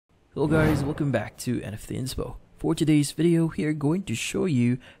Hello guys, welcome back to NFT Inspo. For today's video, we are going to show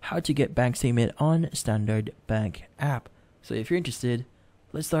you how to get bank statement on Standard Bank app. So if you're interested,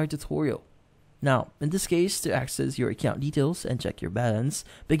 let's start the tutorial. Now, in this case, to access your account details and check your balance,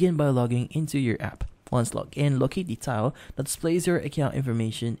 begin by logging into your app. Once logged in, locate the tile that displays your account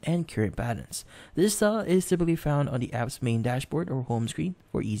information and current balance. This tile is typically found on the app's main dashboard or home screen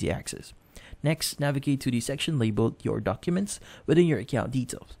for easy access. Next, navigate to the section labeled Your Documents within your account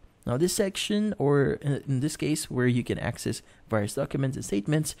details. Now this section, or in this case where you can access various documents and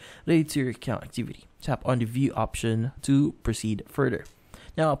statements related to your account activity. Tap on the view option to proceed further.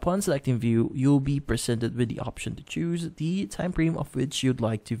 Now upon selecting view, you'll be presented with the option to choose the time frame of which you'd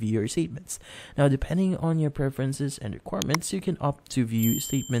like to view your statements. Now depending on your preferences and requirements, you can opt to view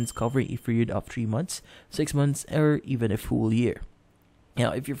statements covering a period of 3 months, 6 months, or even a full year.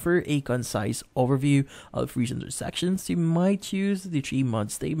 Now, if you prefer a concise overview of recent transactions, you might choose the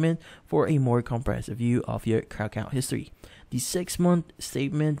 3-month statement for a more comprehensive view of your account history. The 6-month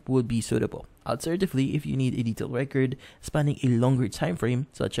statement would be suitable. Alternatively, if you need a detailed record spanning a longer time frame,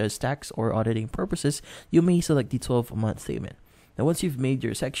 such as tax or auditing purposes, you may select the 12-month statement. Now, once you've made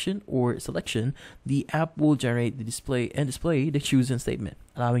your section or selection, the app will generate the display the chosen statement,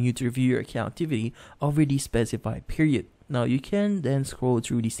 allowing you to review your account activity over the specified period. Now, you can then scroll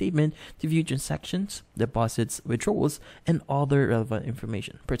through the statement to view transactions, deposits, withdrawals, and other relevant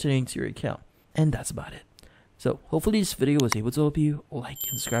information pertaining to your account. And that's about it. So, hopefully this video was able to help you. Like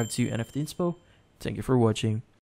and subscribe to NFT Inspo. Thank you for watching.